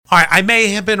All right, I may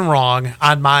have been wrong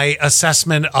on my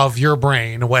assessment of your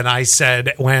brain when I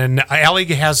said when Allie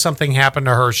has something happen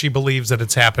to her, she believes that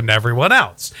it's happened to everyone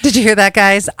else. Did you hear that,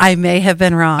 guys? I may have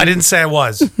been wrong. I didn't say I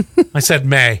was. I said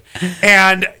may.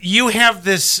 And you have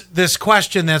this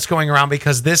question that's going around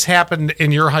because this happened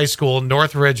in your high school,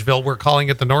 North Ridgeville. We're calling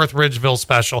it the North Ridgeville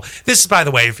Special. This is, by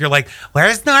the way, if you're like,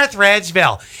 where's North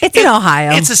Ridgeville? It's in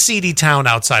Ohio. It's a seedy town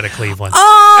outside of Cleveland.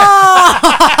 Oh,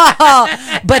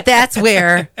 but that's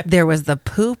where there was the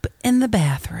poop in the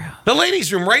bathroom. The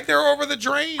ladies' room right there over the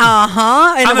drain. And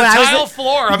on the tile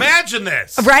floor. Imagine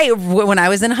this. Right. When I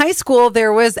was in high school,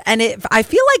 there was, and I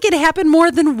feel like it happened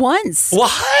more than once.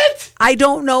 What? I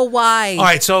don't know why. All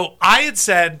right. So I had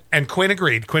said, and Quinn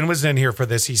agreed. Quinn was in here for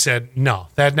this. He said, no,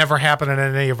 that never happened in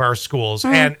any of our schools.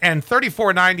 And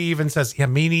 3490 even says, yeah,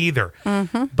 me neither.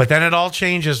 But then it all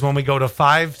changes when we go to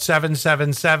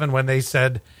 5777 when they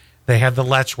said they had the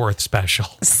Letchworth special.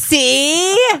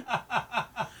 See?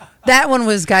 That one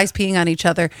was guys peeing on each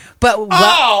other. But what?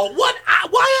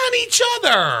 Why on each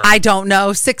other? I don't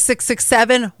know.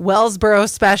 6667 Wellsboro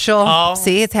special. Oh.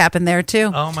 See, it's happened there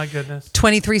too. Oh my goodness.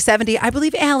 2370. I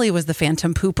believe Allie was the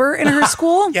phantom pooper in her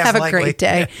school. Yes, Have a likely. great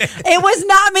day. It was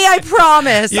not me, I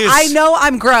promise. Yes. I know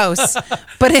I'm gross,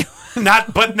 but it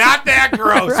not that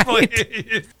gross. Right.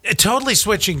 Please. Totally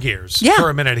switching gears Yeah. for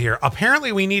a minute here.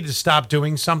 Apparently, we need to stop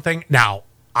doing something. Now,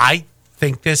 I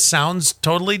think this sounds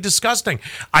totally disgusting.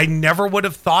 I never would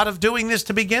have thought of doing this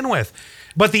to begin with.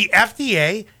 But the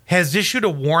FDA has issued a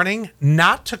warning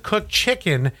not to cook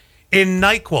chicken in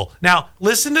NyQuil. Now,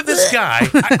 listen to this guy.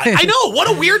 I know.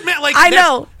 What a weird man. Like, I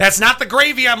know. That's not the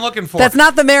gravy I'm looking for. That's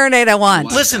not the marinade I want.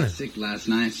 Well, Listen. I got sick last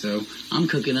night, so I'm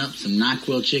cooking up some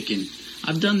NyQuil chicken.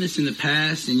 I've done this in the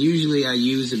past, and usually I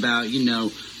use about,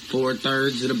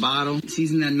 4/3 of the bottle.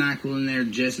 Season that NyQuil in there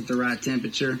just at the right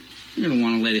temperature. You're going to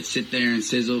want to let it sit there and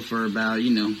sizzle for about,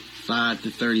 5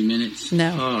 to 30 minutes.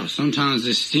 No. Oh, sometimes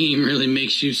the steam really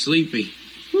makes you sleepy.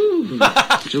 Whew.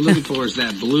 What you're looking for is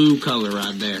that blue color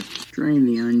right there. Drain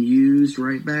the unused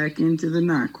right back into the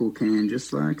NyQuil can,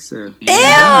 just like so. Ew,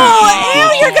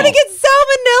 you're going to get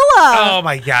salmonella. Oh,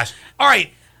 my gosh. All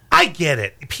right. I get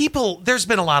it. There's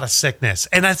been a lot of sickness.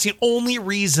 And that's the only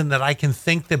reason that I can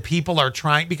think that people are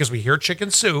trying, because we hear chicken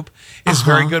soup is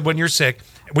very good when you're sick.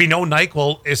 We know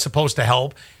NyQuil is supposed to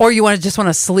help. Or you just want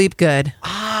to sleep good.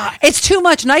 It's too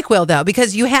much NyQuil, though,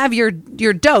 because you have your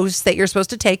dose that you're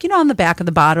supposed to take. On the back of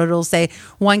the bottle, it'll say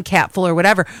 1 capful or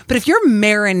whatever. But if you're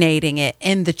marinating it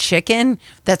in the chicken,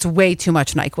 that's way too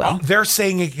much NyQuil. They're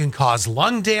saying it can cause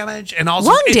lung damage and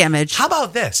also Lung damage? How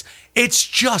about this? It's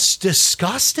just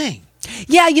disgusting.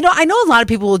 Yeah, I know a lot of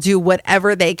people will do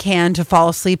whatever they can to fall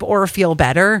asleep or feel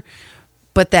better,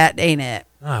 but that ain't it.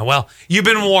 Well, you've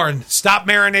been warned. Stop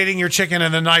marinating your chicken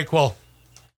in the NyQuil.